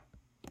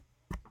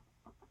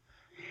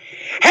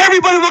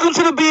everybody, welcome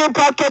to the BM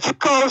Podcast with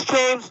co-host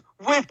James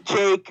with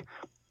Jake,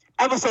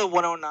 episode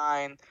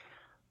 109,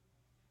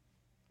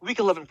 Week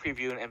 11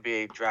 preview and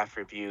NBA draft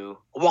review.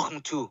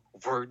 Welcome to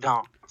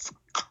Verdansk.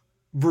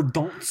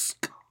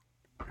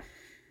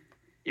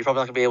 You're probably not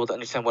going to be able to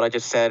understand what I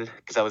just said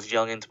because I was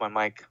yelling into my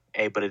mic.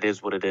 Hey, but it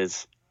is what it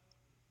is.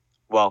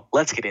 Well,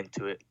 let's get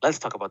into it. Let's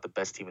talk about the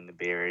best team in the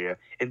Bay Area,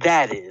 and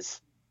that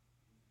is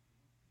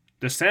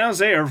the San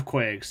Jose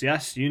Earthquakes.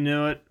 Yes, you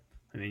knew it.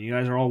 I mean, you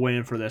guys are all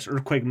waiting for this.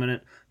 Earthquake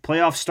Minute.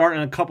 Playoffs start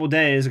in a couple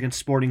days against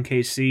Sporting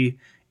KC,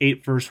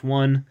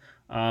 8-1.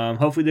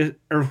 Hopefully the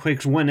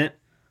Earthquakes win it.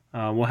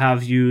 We'll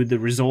have you the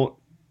result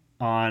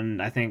on,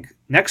 I think,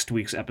 next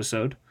week's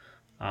episode,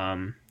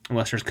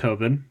 unless there's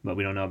COVID, but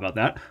we don't know about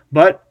that.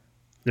 But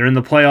they're in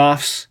the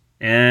playoffs,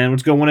 and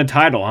let's go win a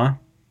title, huh?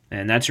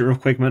 And that's your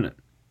Earthquake Minute.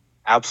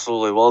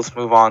 absolutely. Well, let's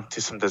move on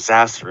to some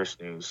disastrous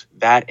news.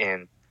 That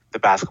in the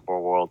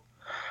basketball world.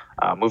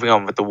 Moving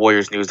on with the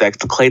Warriors news, that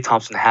Klay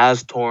Thompson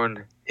has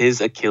torn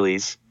his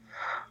Achilles.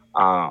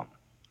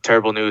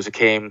 Terrible news. It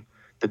came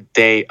the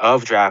day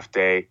of draft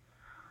day,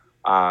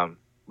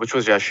 which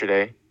was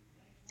yesterday.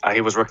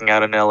 He was working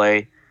out in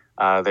LA.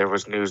 There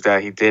was news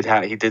that he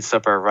did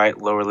suffer a right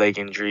lower leg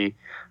injury.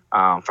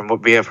 From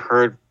what we have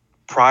heard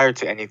prior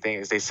to anything,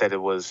 is they said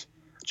it was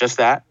just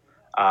that.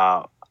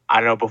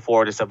 I know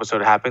before this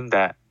episode happened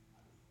that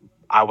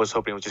I was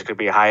hoping it was just going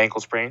to be a high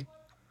ankle sprain.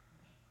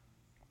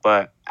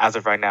 But as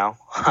of right now,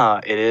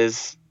 it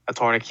is a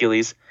torn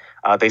Achilles.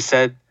 They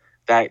said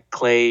that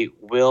Klay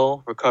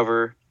will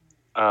recover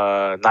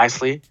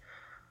nicely,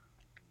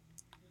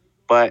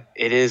 but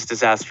it is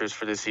disastrous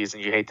for this season.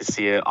 You hate to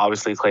see it.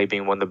 Obviously, Klay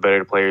being one of the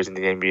better players in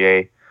the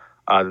NBA,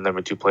 the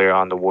number 2 player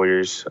on the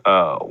Warriors,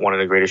 one of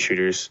the greatest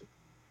shooters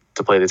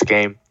to play this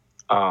game.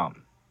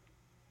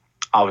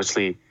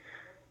 Obviously,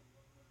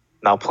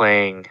 not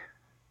playing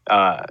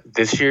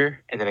this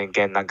year, and then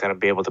again, not going to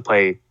be able to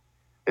play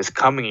this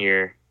coming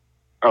year.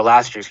 Or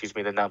last year, excuse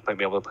me, they're not being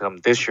able to play them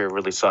this year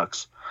really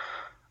sucks.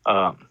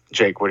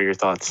 Jake, what are your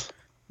thoughts?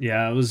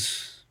 Yeah, it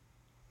was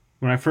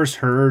when I first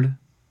heard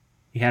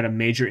he had a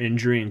major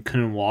injury and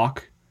couldn't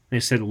walk. They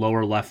said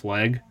lower left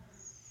leg.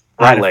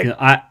 Right leg.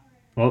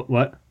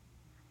 What?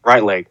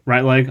 Right leg.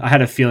 Right leg. I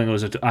had a feeling it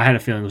was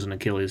an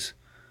Achilles.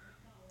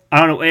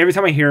 I don't know. Every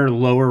time I hear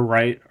lower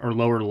right or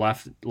lower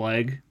left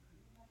leg,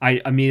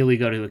 I immediately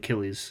go to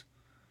Achilles.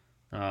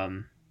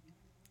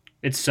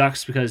 It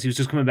sucks because he was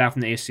just coming back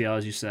from the ACL,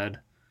 as you said.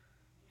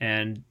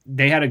 And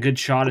they had a good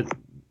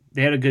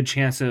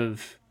chance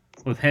of,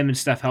 with him and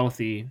Steph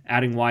healthy,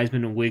 adding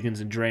Wiseman and Wiggins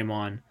and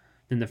Draymond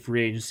than the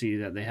free agency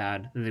that they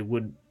had.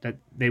 That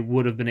they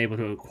would have been able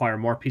to acquire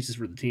more pieces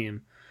for the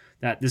team.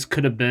 That this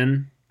could have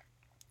been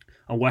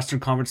a Western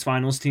Conference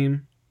Finals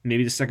team,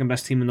 maybe the second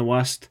best team in the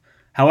West.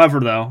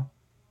 However, though,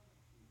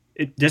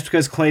 just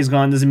because Klay's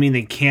gone doesn't mean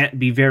they can't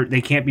be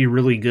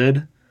really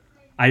good.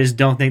 I just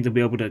don't think they'll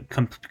be able to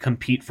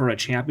compete for a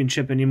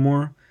championship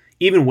anymore.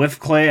 Even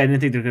with Klay, I didn't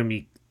think they're going to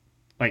be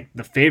like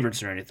the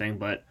favorites or anything,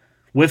 but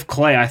with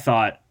Klay, I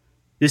thought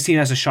this team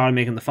has a shot at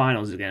making the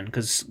finals again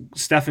because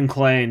Steph and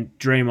Klay and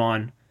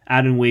Draymond,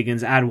 add in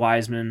Wiggins, add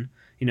Wiseman,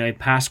 you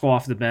Pascal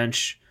off the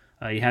bench,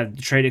 you have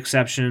the trade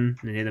exception,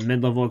 and you have the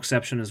mid-level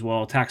exception as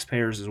well,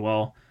 taxpayers as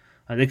well.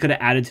 They could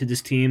have added to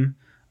this team.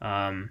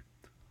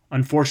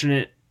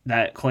 Unfortunate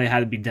that Klay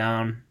had to be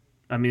down.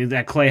 I mean,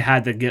 that Klay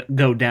had to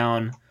go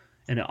down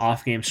in an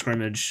off-game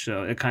scrimmage,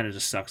 so it kind of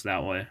just sucks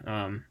that way.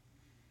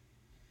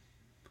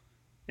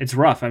 It's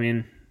rough. I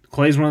mean,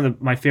 Klay's one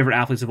of my favorite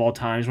athletes of all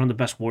time. He's one of the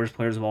best Warriors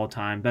players of all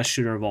time, best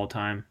shooter of all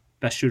time,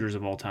 best shooters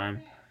of all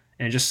time.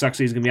 And it just sucks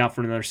that he's going to be out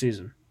for another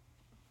season.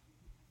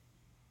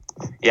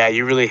 Yeah,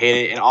 you really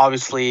hate it. And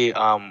obviously,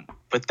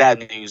 with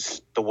that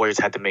news, the Warriors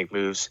had to make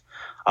moves.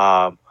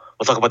 We'll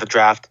talk about the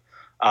draft.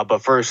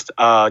 But first,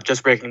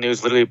 just breaking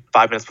news, literally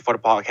 5 minutes before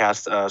the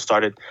podcast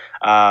started,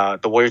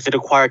 the Warriors did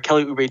acquire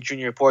Kelly Oubre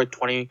Jr. for a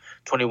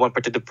 2021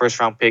 protected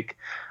first-round pick,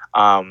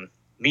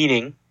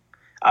 meaning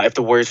if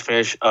the Warriors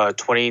finish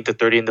 20 to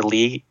 30 in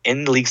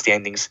the league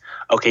standings,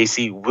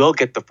 OKC will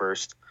get the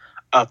first.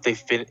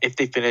 If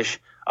they finish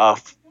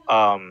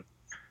from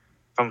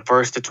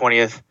first to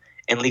 20th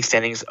in league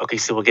standings,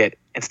 OKC will get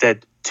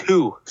instead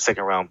 2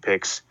 second-round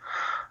picks.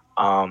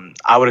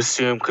 I would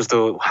assume because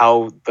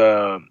how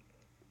the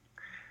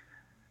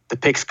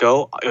picks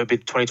go, it would be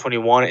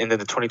 2021 and then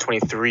the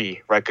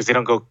 2023, right? Because they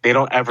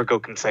don't ever go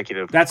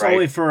consecutive. That's right?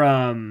 only for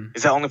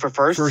Is that only for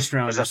first?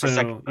 round? Or is that for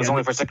second? That's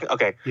only for second.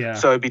 Okay. Yeah.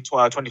 So it'd be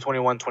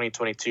 2021,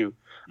 2022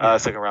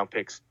 second round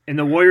picks. And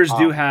the Warriors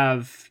do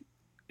have,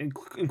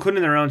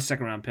 including their own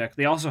second round pick,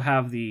 they also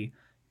have the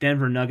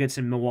Denver Nuggets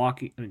and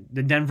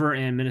the Denver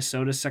and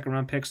Minnesota second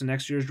round picks in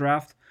next year's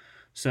draft.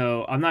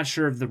 So I'm not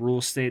sure if the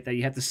rules state that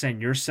you have to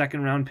send your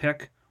second round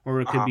pick, or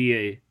it could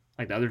be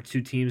like the other 2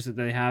 teams that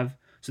they have.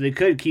 So they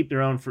could keep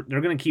their own. They're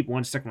going to keep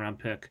 1 second round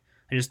pick.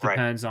 It just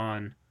depends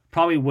on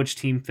probably which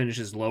team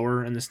finishes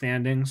lower in the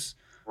standings.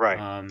 Right.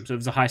 So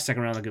if it's a high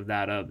second round, they'll give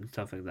that up and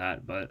stuff like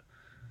that. But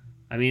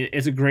I mean,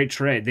 it's a great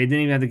trade. They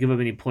didn't even have to give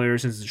up any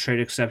players since it's a trade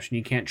exception.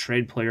 You can't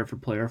trade player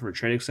for a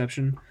trade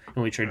exception. You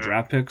only trade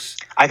draft picks.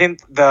 I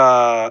think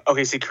the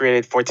OKC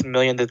created $14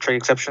 million the trade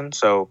exception.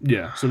 So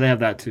yeah, so they have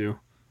that too.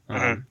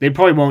 They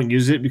probably won't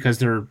use it because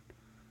they're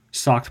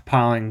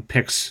stockpiling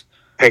picks.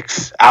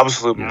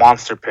 Absolute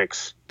monster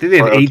picks. I think they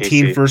have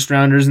 18 first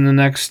rounders in the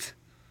next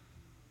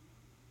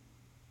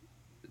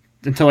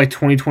until like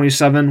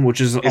 2027,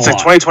 which is it's like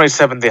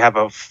 2027. They have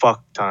a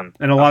fuck ton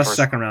and a lot of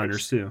second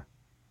rounders too.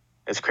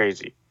 It's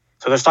crazy.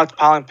 So they're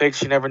stockpiling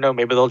picks. You never know.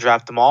 Maybe they'll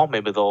draft them all.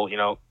 Maybe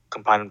they'll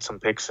combine some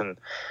picks and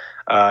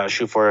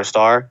shoot for a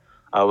star.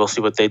 We'll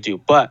see what they do.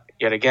 But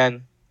yet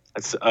again,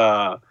 let's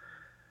talk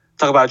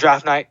about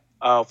draft night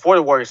for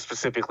the Warriors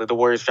specifically. The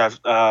Warriors draft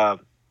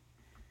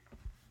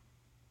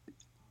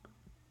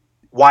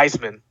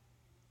Wiseman,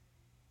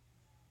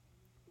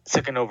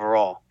 second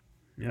overall.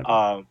 Yep.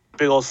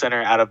 Big old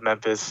center out of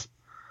Memphis.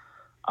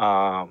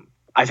 I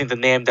think the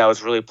name that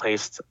was really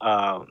placed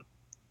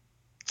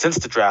since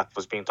the draft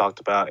was being talked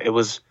about, it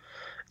was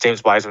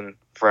James Wiseman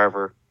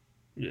forever.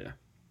 Yeah.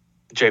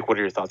 Jake, what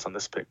are your thoughts on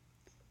this pick?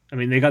 I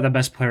mean, they got the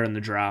best player in the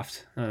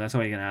draft. That's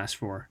all you can ask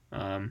for.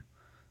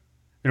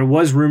 There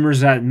was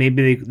rumors that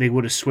maybe they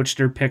would have switched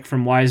their pick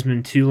from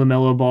Wiseman to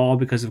LaMelo Ball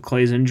because of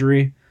Clay's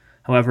injury.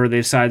 However, they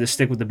decided to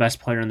stick with the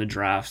best player in the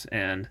draft,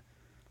 and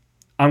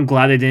I'm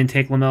glad they didn't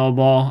take LaMelo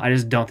Ball. I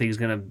just don't think he's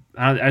gonna.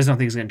 I just don't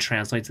think he's gonna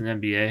translate to the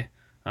NBA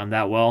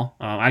that well.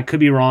 I could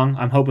be wrong.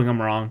 I'm hoping I'm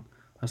wrong,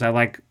 because I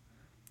like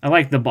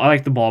the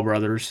Ball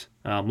brothers.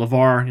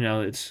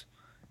 LeVar, it's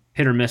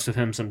hit or miss with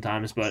him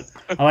sometimes, but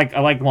I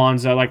like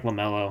Lonzo, I like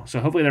LaMelo. So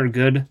hopefully they're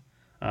good.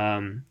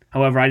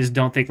 However, I just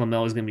don't think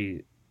LaMelo is gonna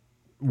be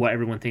what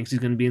everyone thinks he's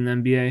gonna be in the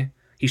NBA.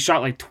 He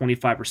shot like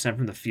 25%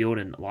 from the field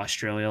in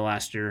Australia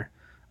last year.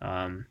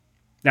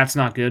 That's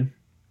not good,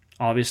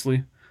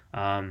 obviously.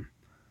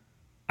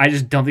 I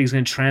just don't think he's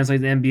going to translate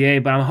to the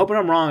NBA, but I'm hoping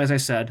I'm wrong, as I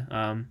said.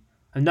 I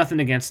have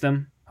nothing against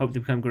them. Hope they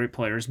become great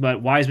players,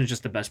 but Wiseman's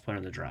just the best player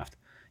in the draft.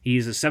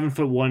 He's a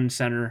 7'1"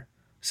 center,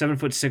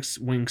 7'6"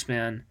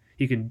 wingspan.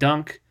 He can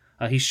dunk.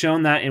 He's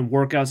shown that in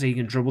workouts that he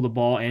can dribble the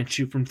ball and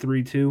shoot from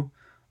 3 too.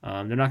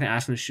 They're not going to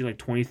ask him to shoot like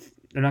 20.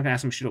 They're not going to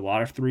ask him to shoot a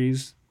lot of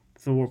threes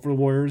for the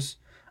Warriors.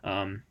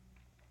 The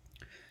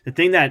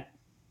thing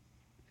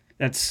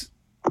that's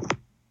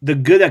the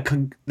good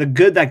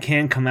that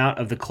can come out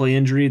of the Clay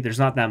injury, there's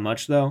not that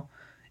much though.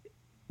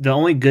 The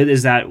only good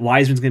is that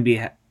Wiseman's going to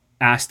be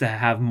asked to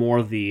have more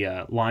of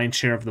the line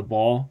share of the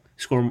ball,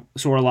 score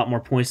a lot more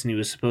points than he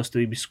was supposed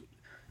to be,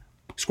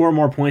 score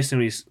more points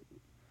than he's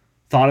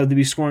thought of to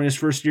be scoring his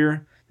first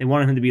year. They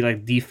wanted him to be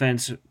like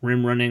defense,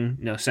 rim running,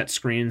 set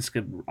screens,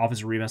 good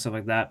offensive rebound, stuff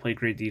like that, play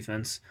great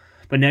defense.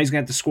 But now he's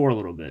going to have to score a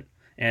little bit.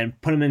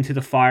 And put him into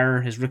the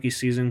fire. His rookie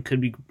season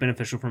could be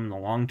beneficial for him in the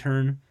long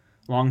term.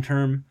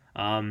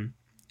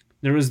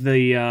 There was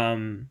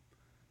the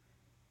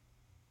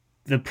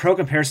pro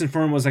comparison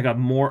for him was like a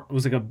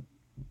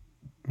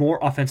more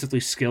offensively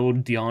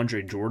skilled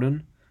DeAndre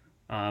Jordan,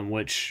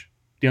 which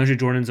DeAndre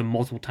Jordan's a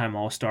multiple time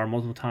All-Star,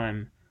 multiple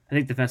time I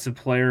think defensive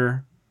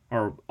player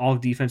or all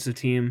defensive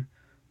team.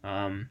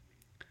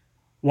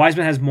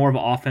 Wiseman has more of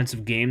an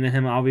offensive game than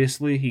him.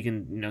 Obviously, he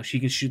can she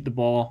can shoot the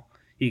ball.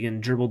 He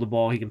can dribble the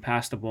ball. He can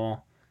pass the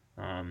ball.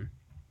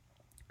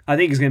 I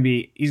think he's gonna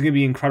be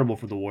incredible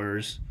for the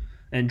Warriors,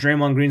 and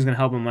Draymond Green's gonna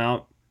help him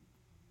out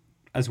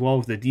as well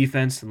with the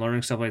defense and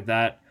learning stuff like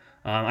that.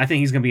 I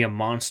think he's gonna be a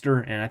monster,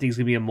 and I think he's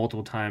gonna be a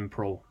multiple time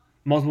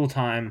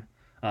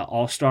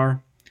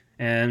All-Star,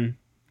 and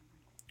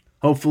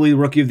hopefully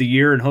Rookie of the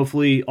Year, and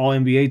hopefully All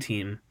NBA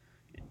team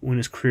when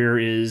his career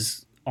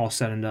is all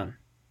said and done.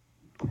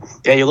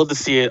 Yeah, you love to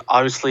see it.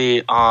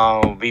 Obviously,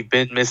 we've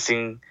been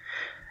missing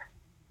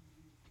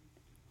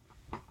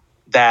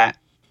that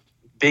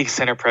big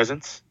center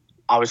presence.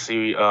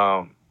 Obviously,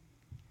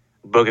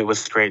 Bogut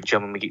was great.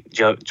 JaVale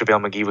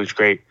McGee was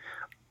great.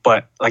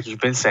 But like you've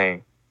been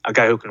saying, a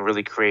guy who can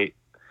really create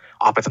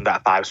offense on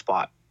that 5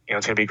 spot.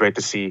 It's going to be great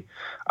to see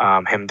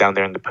him down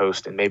there in the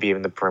post and maybe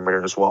even the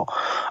perimeter as well.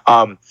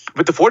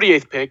 With the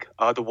 48th pick,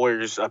 the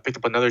Warriors picked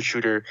up another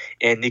shooter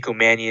in Nico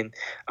Mannion,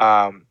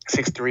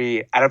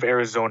 6'3", out of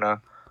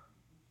Arizona,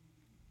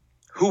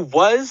 who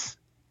was,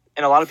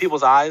 in a lot of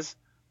people's eyes,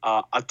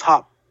 a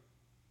top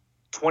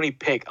 20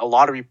 pick, a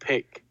lottery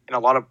pick in a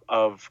lot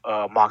of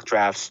mock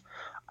drafts.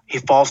 He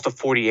falls to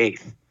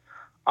 48th,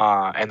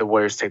 and the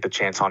Warriors take the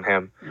chance on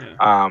him.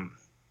 Yeah.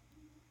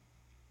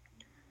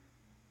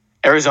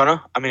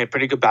 Arizona, a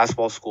pretty good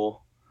basketball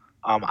school.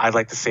 I'd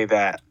like to say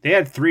that they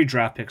had 3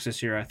 draft picks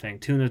this year. I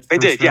think 2 in the first they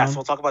did. round. Yes,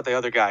 we'll talk about the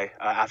other guy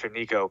after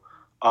Nico.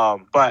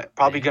 But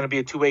probably going to be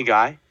a 2-way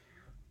guy.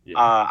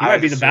 Yeah. He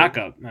might be the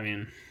backup.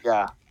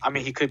 Yeah,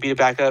 he could be the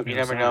backup. You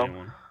never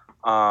know.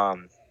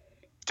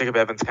 Jacob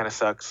Evans kind of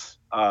sucks.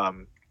 Not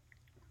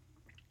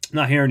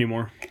here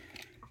anymore.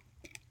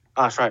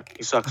 Oh, that's right.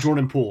 He sucks.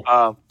 Jordan Poole.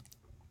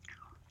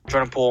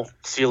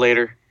 See you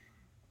later.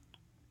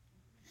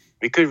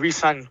 We could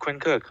re-sign Quinn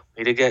Cook.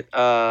 He did get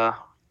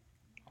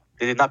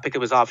They did not pick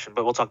up his option,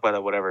 but we'll talk about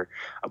that, whatever.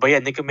 But yeah,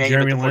 Nick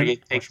Mannion with the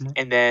 48 pick,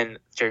 and then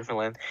Jeremy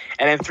Lin.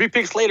 And then 3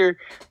 picks later,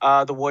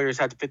 the Warriors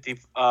had the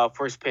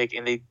 51st pick,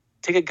 and they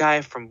take a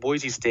guy from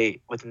Boise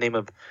State with the name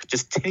of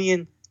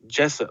Justinian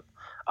Jessup,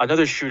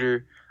 another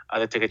shooter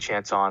they took a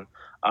chance on.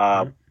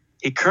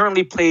 He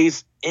currently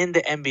plays in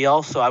the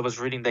NBL, so I was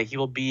reading that he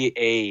will be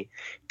a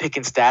pick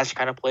and stash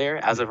kind of player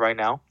as of right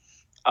now.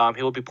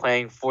 He will be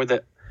playing for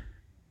the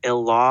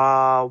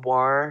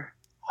Illawarra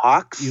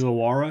Hawks.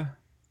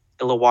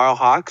 Illawarra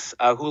Hawks,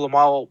 who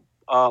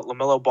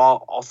LaMelo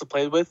Ball also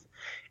played with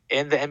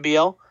in the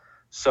NBL.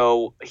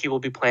 So he will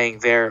be playing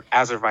there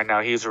as of right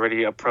now. He's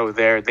already a pro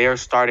there. They are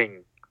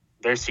starting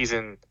their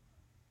season,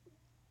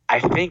 I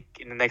think,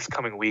 in the next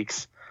coming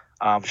weeks.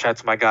 Shout out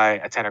to my guy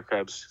at Tanner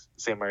Krebs,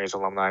 St. Mary's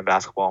alumni in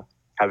basketball.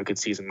 Have a good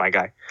season, my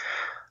guy.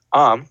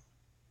 Well,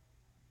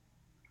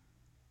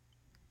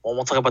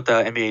 we'll talk about the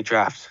NBA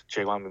draft.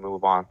 Jake, why don't we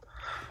move on?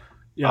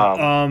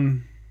 Yeah.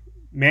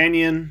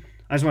 Mannion.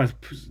 I just want to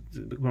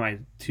put my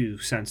 2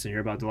 cents in here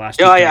about the last.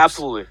 Yeah,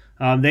 absolutely.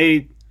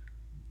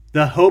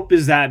 The hope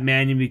is that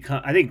Mannion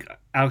become. I think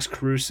Alex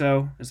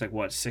Caruso is like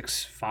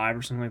 6'5"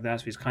 or something like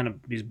that. So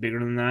he's bigger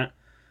than that.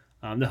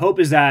 The hope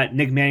is that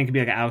Nick Mannion could be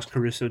like an Alex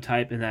Caruso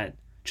type, and that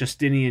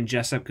Justinian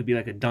Jessup could be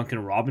like a Duncan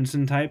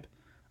Robinson type.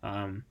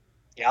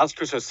 Alex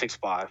Caruso is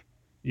 6'5".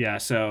 Yeah,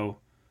 so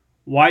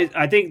why?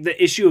 I think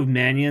the issue of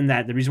Mannion,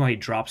 that the reason why he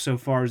dropped so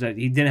far is that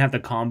he didn't have the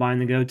combine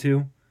to go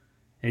to,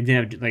 and he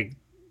didn't have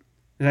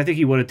I think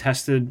he would have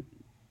tested,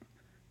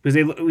 because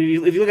if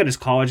you look at his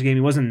college game,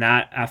 he wasn't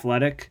that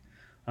athletic,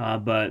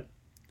 but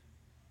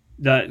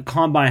the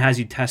combine has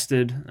you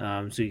tested,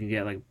 so you can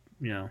get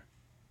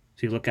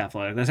so you look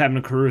athletic. That's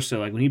happened to Caruso.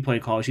 Like when he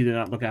played college, he did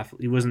not look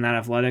he wasn't that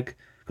athletic.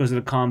 Goes to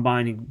the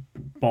combine, he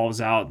balls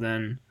out.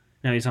 Then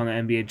now he's on the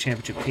NBA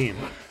championship team.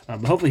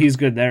 But hopefully he's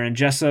good there. And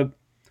Jessup,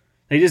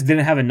 they just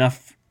didn't have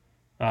enough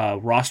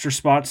roster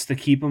spots to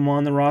keep him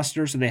on the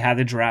roster, so they had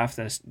to draft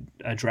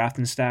a draft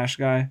and stash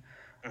guy.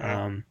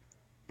 Mm-hmm.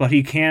 But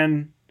he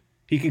can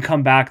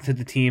come back to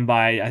the team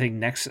by, I think,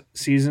 next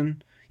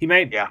season. They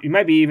might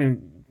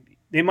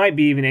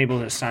be even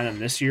able to sign him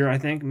this year, I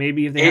think,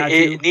 maybe, if they had to.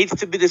 It needs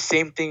to be the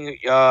same thing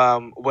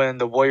when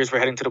the Warriors were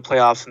heading to the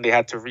playoffs and they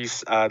had to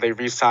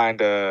re-signed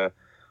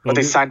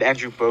they signed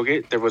Andrew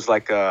Bogut. There was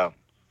a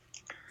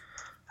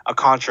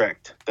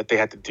contract that they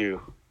had to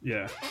do.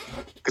 Yeah.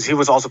 Because he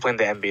was also playing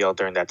the NBL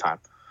during that time.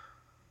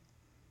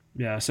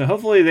 Yeah, so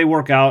hopefully they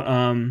work out.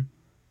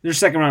 They're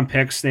second-round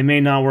picks. They may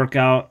not work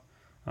out.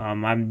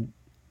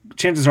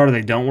 Chances are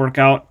they don't work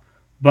out.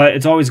 But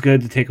it's always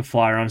good to take a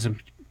flyer on some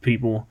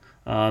people.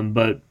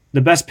 But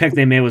the best pick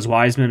they made was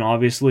Wiseman,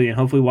 obviously, and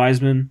hopefully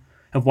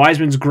if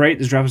Wiseman's great,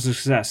 this draft was a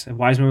success. If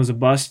Wiseman was a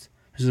bust,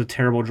 this is a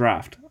terrible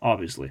draft,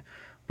 obviously.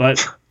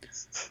 But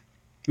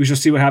we shall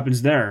see what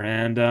happens there.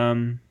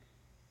 And,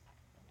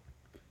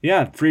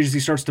 free agency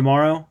starts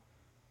tomorrow.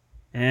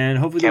 And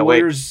hopefully the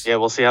Warriors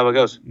we'll see how it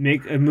goes.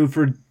 Make a move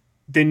for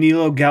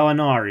Danilo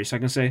Gallinari, so I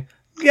can say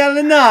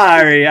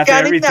Gallinari after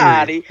every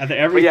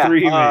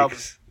three he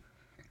makes.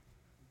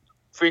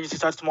 Free agency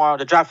starts tomorrow.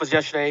 The draft was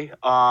yesterday.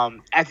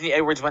 Anthony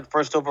Edwards went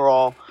first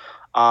overall.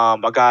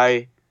 A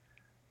guy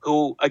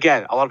who,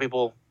 again, a lot of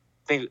people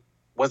think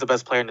was the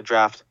best player in the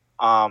draft.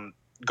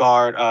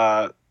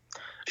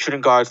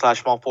 Shooting guard /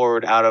 small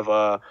forward out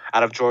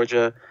of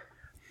Georgia.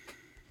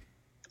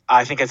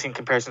 I think I've seen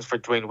comparisons for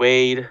Dwayne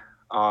Wade.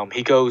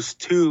 He goes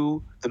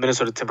to the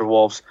Minnesota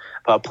Timberwolves,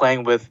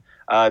 playing with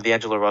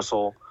D'Angelo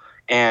Russell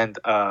and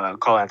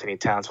Karl Anthony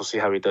Towns. We'll see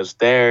how he does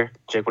there.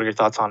 Jake, what are your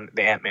thoughts on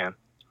the Ant-Man?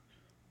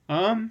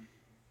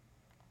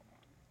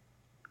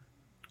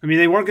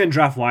 They weren't going to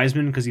draft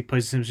Wiseman because he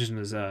plays the same position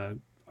as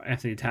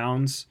Anthony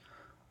Towns.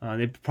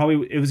 It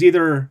was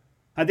either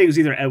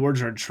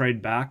Edwards or a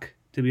trade back,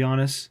 to be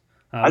honest.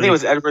 I think it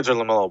was Edwards or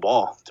LaMelo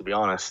Ball, to be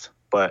honest.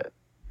 But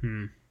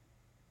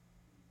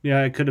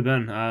yeah, it could have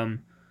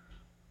been.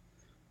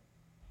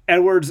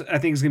 Edwards, I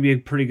think, is going to be a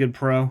pretty good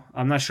pro.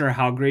 I'm not sure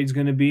how great he's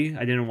going to be.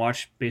 I didn't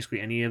watch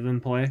basically any of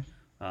them play,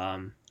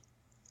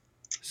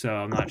 so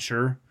I'm not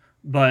sure.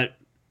 But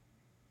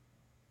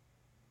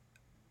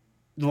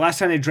the last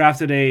time they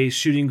drafted a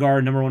shooting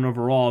guard, number 1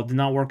 overall, did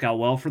not work out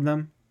well for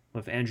them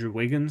with Andrew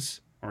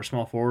Wiggins or a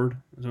small forward,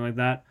 something like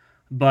that.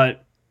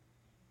 But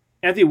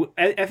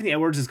Anthony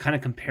Edwards is kind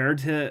of compared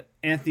to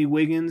Anthony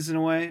Wiggins in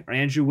a way, or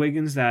Andrew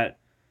Wiggins, that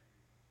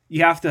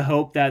you have to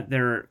hope that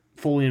they're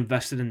fully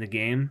invested in the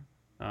game.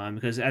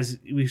 Because as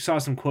we saw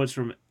some quotes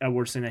from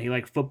Edwards saying that he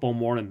liked football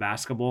more than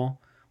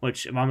basketball,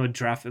 which if I'm a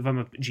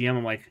GM,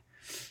 I'm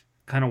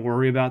kind of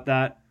worry about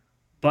that.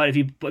 But if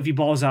he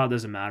balls out, it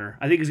doesn't matter.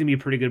 I think he's gonna be a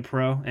pretty good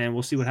pro, and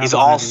we'll see what happens. He's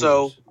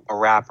also a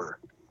rapper.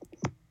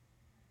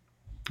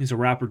 He's a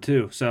rapper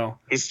too, so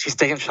he's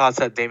taking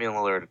shots at Damian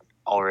Lillard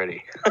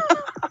already.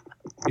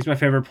 He's my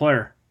favorite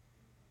player.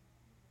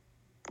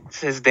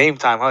 It's his Dame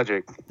time, huh,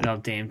 Jake? No,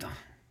 Dame time.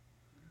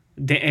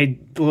 Hey,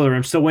 Lillard,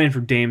 I'm still waiting for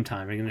Dame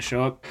time. Are you gonna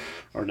show up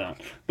or not?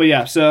 But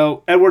yeah,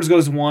 so Edwards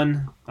goes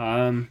 1.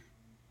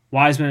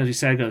 Wiseman, as we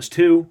said, goes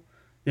 2.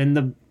 Then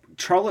the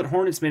Charlotte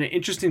Hornets made an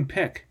interesting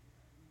pick.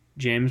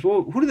 James,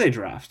 well, who do they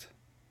draft?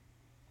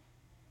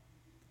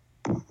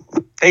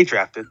 They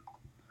drafted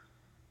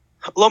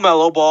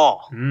LaMelo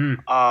Ball.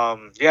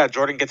 Mm. Yeah,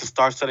 Jordan gets a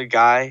star-studded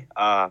guy.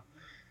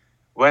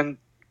 When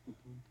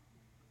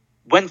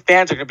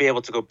fans are going to be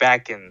able to go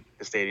back in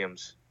the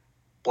stadiums,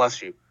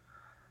 bless you,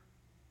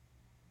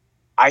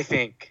 I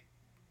think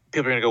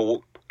people are going to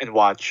go and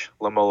watch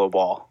LaMelo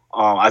Ball.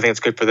 I think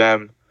it's good for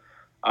them.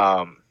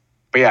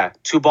 But yeah,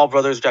 2 Ball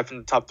brothers drafting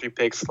the top 3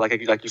 picks. Like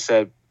you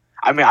said,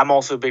 I mean, I'm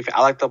also a big fan.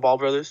 I like the Ball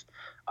brothers.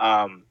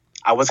 I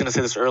was going to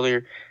say this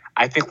earlier.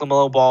 I think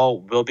LaMelo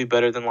Ball will be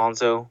better than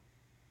Lonzo.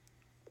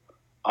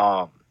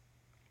 But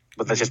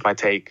that's just my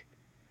take.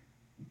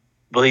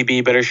 Will he be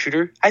a better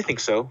shooter? I think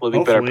so. Will he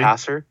be a better Hopefully.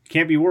 passer?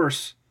 Can't be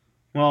worse.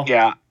 Well,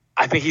 Yeah,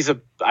 I think he is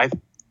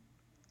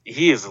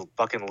a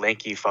fucking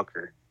lanky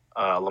fucker,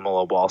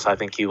 LaMelo Ball. So I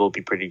think he will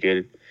be pretty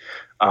good.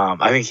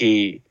 I think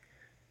he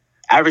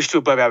average to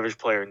above average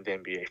player in the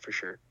NBA for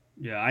sure.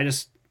 yeah,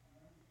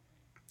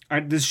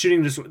 this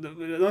shooting just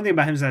the only thing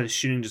about him is that his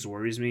shooting just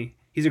worries me.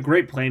 He's a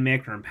great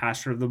playmaker and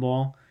passer of the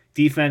ball.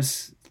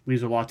 Defense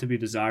leaves a lot to be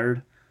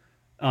desired.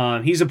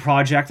 He's a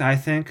project, I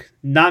think.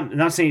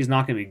 Not saying he's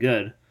not going to be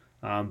good,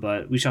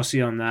 but we shall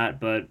see on that.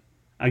 But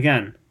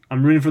again,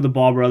 I'm rooting for the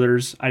Ball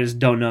brothers. I just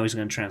don't know he's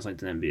going to translate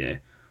to the NBA.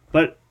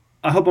 But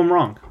I hope I'm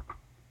wrong.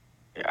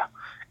 Yeah.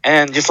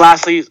 And just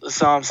lastly,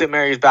 some St.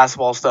 Mary's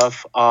basketball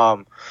stuff.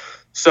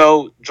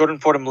 So Jordan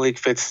Ford and Malik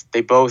Fitz,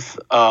 they both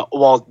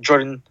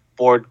Jordan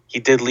Ford, he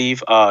did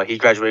leave. He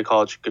graduated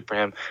college. Good for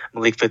him.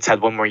 Malik Fitz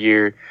had 1 more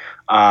year.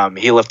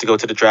 He left to go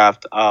to the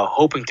draft,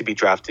 hoping to be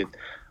drafted.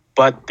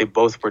 But they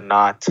both were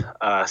not,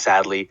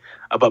 sadly.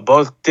 But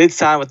both did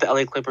sign with the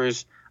LA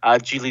Clippers.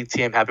 G League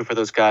team, happy for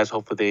those guys.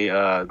 Hopefully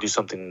they do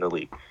something in the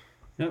league.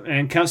 Yep,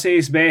 and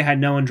Kelsey Bay had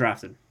no one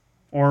drafted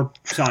or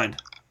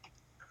signed.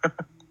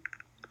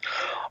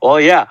 Well,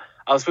 yeah.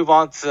 Let's move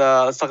on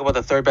to let's talk about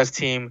the third best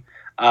team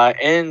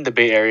in the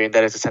Bay Area, and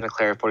that is the Santa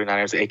Clara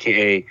 49ers,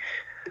 a.k.a.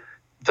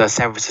 the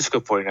San Francisco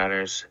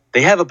 49ers.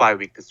 They have a bye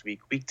week this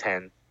week, week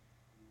 10,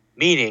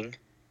 meaning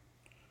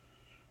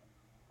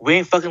we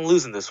ain't fucking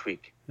losing this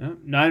week. Yep.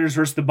 Niners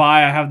versus the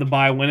bye. I have the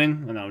bye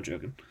winning. Oh, no, I'm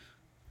joking.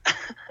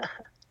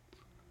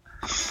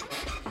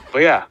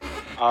 But yeah,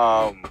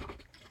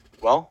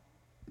 well,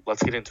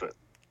 let's get into it.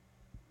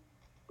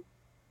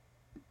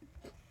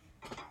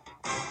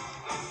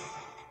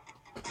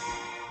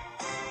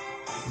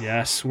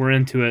 Yes, we're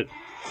into it.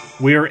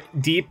 We're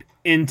deep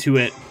into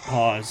it.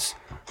 Pause.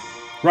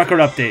 Record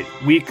update.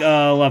 Week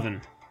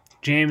 11.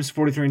 James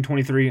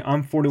 43-23.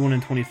 I'm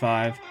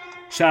 41-25.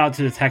 Shout out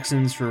to the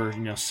Texans for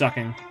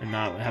sucking and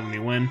not having me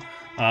win.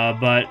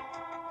 But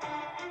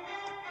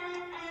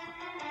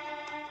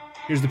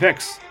here's the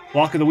picks.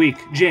 Lock of the week.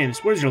 James,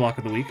 what is your lock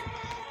of the week?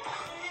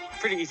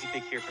 Pretty easy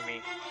pick here for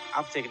me.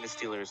 I'm taking the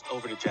Steelers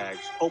over the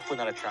Jags. Hopefully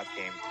not a trap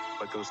game,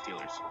 but go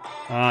Steelers.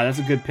 That's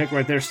a good pick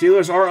right there.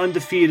 Steelers are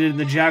undefeated.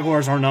 The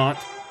Jaguars are not.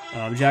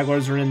 The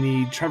Jaguars are in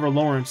the Trevor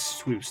Lawrence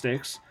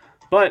sweepstakes.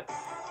 But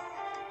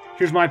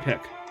here's my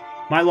pick.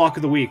 My lock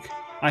of the week.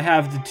 I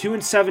have the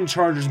 2-7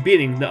 Chargers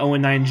beating the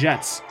 0-9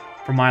 Jets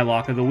for my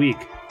lock of the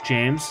week.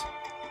 James?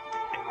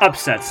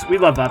 Upsets. We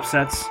love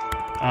upsets.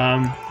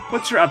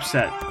 What's your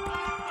upset?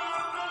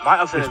 My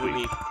upset of the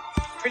week.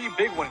 Pretty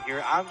big one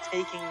here. I'm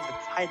taking the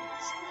Titans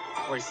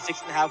for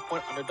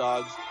 6.5-point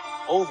underdogs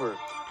over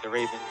the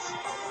Ravens.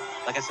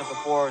 Like I said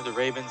before, the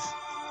Ravens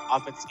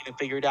offense is getting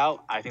figured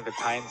out. I think the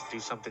Titans do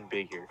something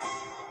big here.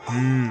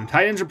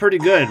 Titans are pretty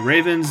good.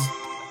 Ravens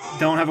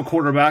don't have a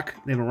quarterback.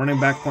 They have a running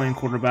back playing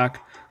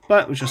quarterback,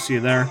 but we shall see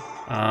there.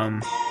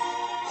 I'm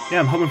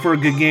hoping for a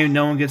good game.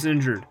 No one gets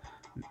injured.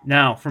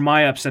 Now, for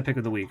my upset pick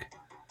of the week.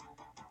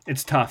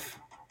 It's tough.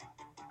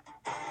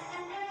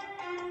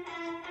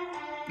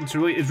 It's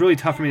really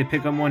tough for me to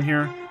pick up one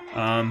here,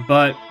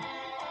 but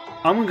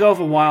I'm going to go with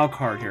a wild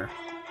card here.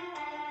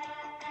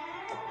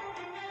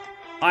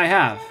 I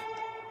have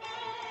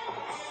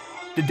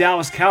the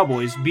Dallas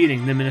Cowboys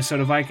beating the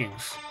Minnesota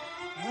Vikings.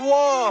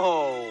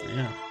 Whoa!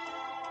 Yeah.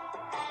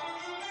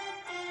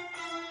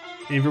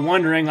 And if you're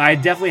wondering, I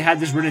definitely had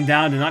this written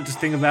down to not just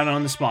think about it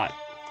on the spot,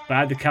 but I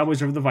had the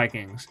Cowboys over the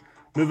Vikings.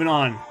 Moving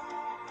on.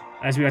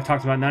 As we got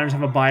talked about, Niners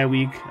have a bye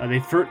week.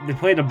 They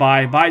played a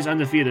bye. Bye's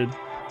undefeated.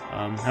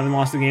 Haven't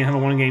lost a game,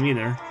 haven't won a game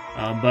either.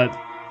 But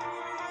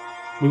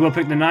we will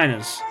pick the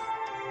Niners.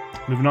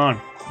 Moving on.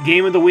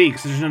 Game of the week.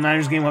 So there's no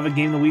Niners game. We'll have a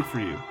game of the week for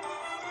you.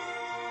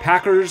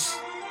 Packers,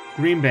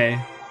 Green Bay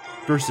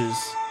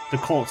versus the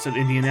Colts of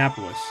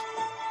Indianapolis.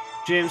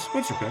 James,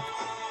 what's your pick?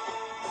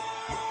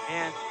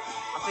 Man,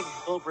 I'm taking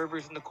Philip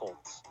Rivers and the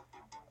Colts.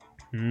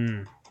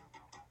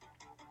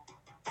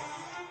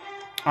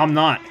 I'm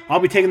not. I'll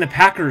be taking the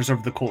Packers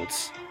over the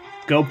Colts.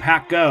 Go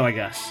Pack go, I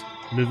guess.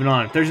 Moving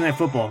on. Thursday Night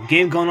Football.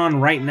 Game going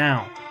on right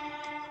now.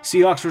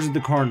 Seahawks versus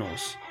the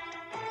Cardinals.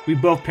 We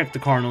both picked the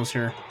Cardinals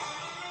here.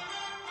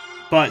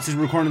 But since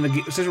we're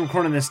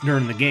recording this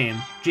during the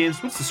game,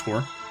 James, what's the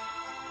score?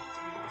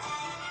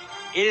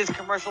 It is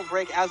commercial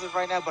break as of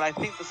right now, but I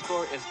think the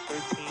score is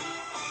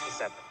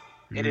 13-7.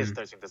 It is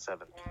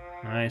 13-7.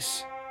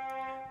 Nice.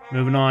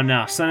 Moving on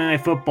now. Sunday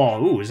Night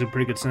Football. Ooh, it's a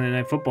pretty good Sunday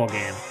Night Football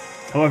game.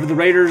 However, the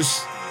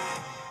Raiders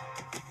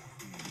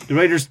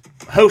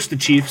host the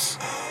Chiefs.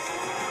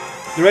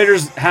 The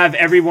Raiders have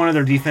every one of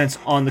their defense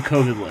on the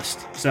COVID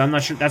list, so I'm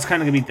not sure that's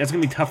gonna be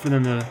tough for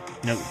them to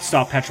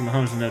stop Patrick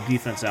Mahomes with no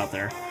defense out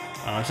there.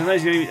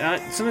 Sometimes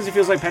it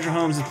feels like Patrick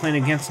Mahomes is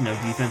playing against no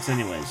defense,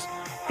 anyways.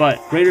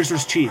 But Raiders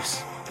versus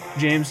Chiefs.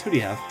 James, who do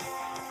you have?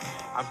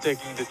 I'm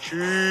taking the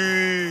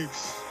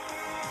Chiefs.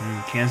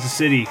 Kansas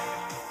City.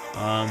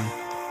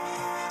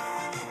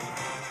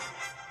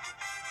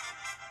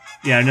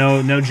 Yeah,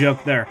 no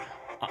joke there.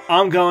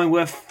 I'm going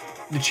with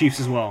the Chiefs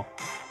as well.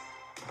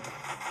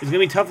 It's going to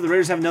be tough if the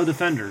Raiders have no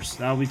defenders.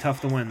 That'll be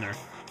tough to win there.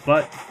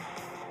 But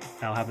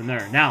that'll happen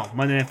there. Now,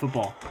 Monday Night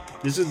Football.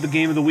 This is the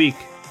game of the week,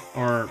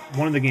 or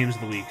one of the games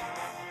of the week.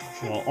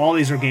 Well, all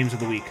these are games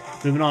of the week.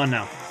 Moving on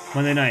now.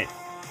 Monday night.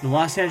 The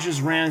Los Angeles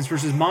Rams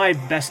versus my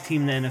best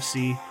team in the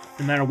NFC,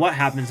 no matter what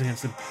happens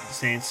against the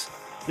Saints,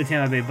 the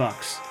Tampa Bay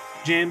Bucks.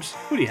 James,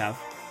 who do you have?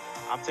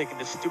 I'm taking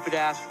the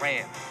stupid-ass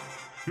Rams.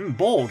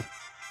 Bold.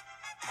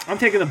 I'm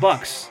taking the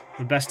Bucks,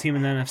 the best team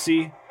in the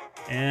NFC,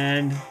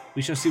 and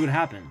we shall see what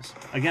happens.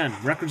 Again,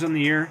 records on the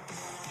year.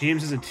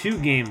 James has a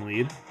 2-game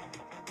lead,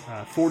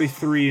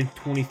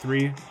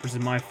 43-23 versus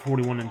my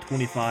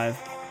 41-25.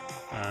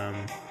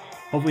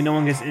 Hopefully no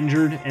one gets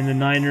injured, and the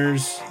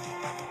Niners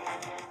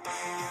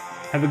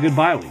have a good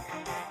bye week.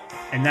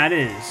 And that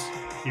is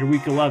your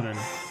Week 11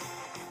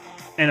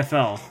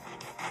 NFL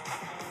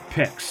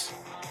picks.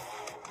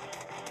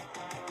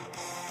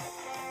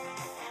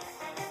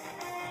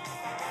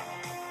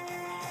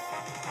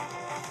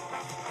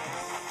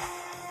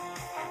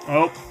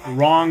 Oh,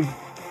 wrong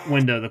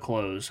window to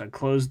close. I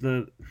closed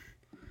the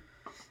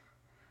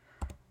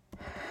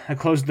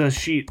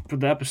sheet for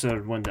the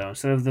episode window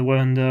instead of the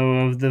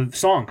window of the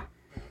song.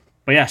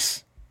 But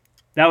yes,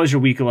 that was your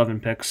Week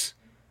 11 picks.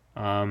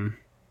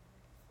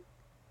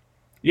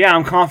 Yeah,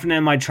 I'm confident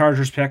in my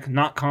Chargers pick.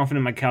 Not confident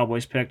in my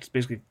Cowboys pick. Just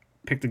basically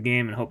pick the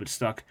game and hope it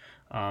stuck.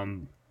 But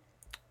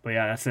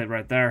yeah, that's it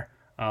right there.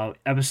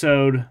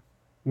 Episode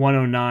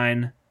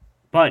 109.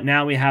 But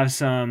now we have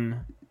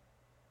some...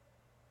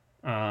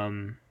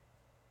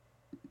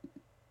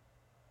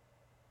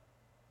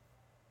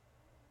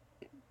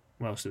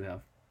 what else do we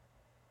have?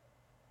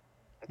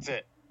 That's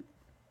it.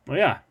 Well,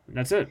 yeah,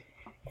 that's it.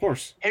 Of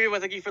course. Hey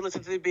everyone, thank you for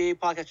listening to the BA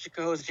Podcast. Your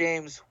co-host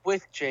James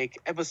with Jake,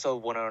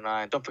 episode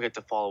 109. Don't forget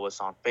to follow us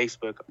on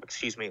Facebook.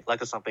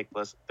 Like us on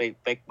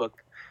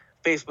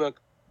Facebook.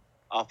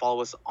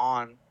 Follow us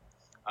on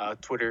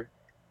Twitter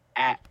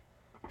at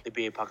the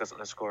BA Podcast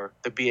 _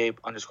 the BA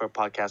 _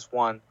 Podcast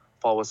 1.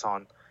 Follow us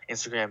on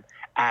Instagram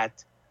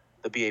at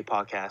the BA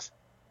Podcast.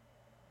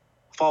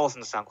 Follow us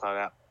on the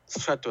SoundCloud app.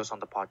 Subscribe to us on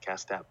the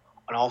podcast app.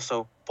 And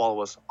also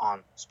follow us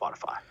on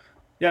Spotify.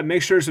 Yeah,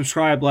 make sure to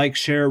subscribe, like,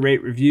 share,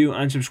 rate, review,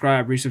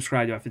 unsubscribe,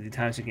 resubscribe to our 50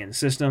 times again the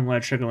system. Let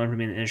us check and learn from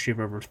me in the industry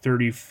for over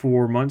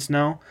 34 months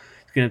now.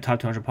 It's getting a top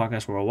 200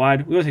 podcasts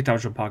worldwide. We always take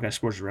top 200 podcasts,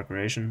 sports, and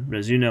recreation. But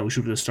as you know, we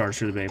shoot for the stars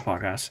through the BA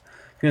Podcast.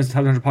 It's the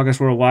top 200 podcasts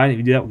worldwide. If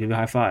you do that, we'll give you a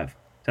high five.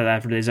 That's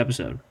that for today's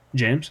episode.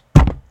 James?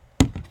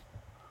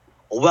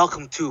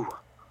 Welcome to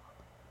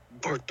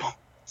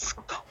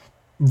Verdansk.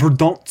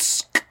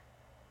 Verdansk.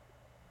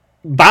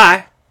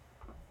 Bye.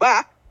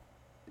 Bye.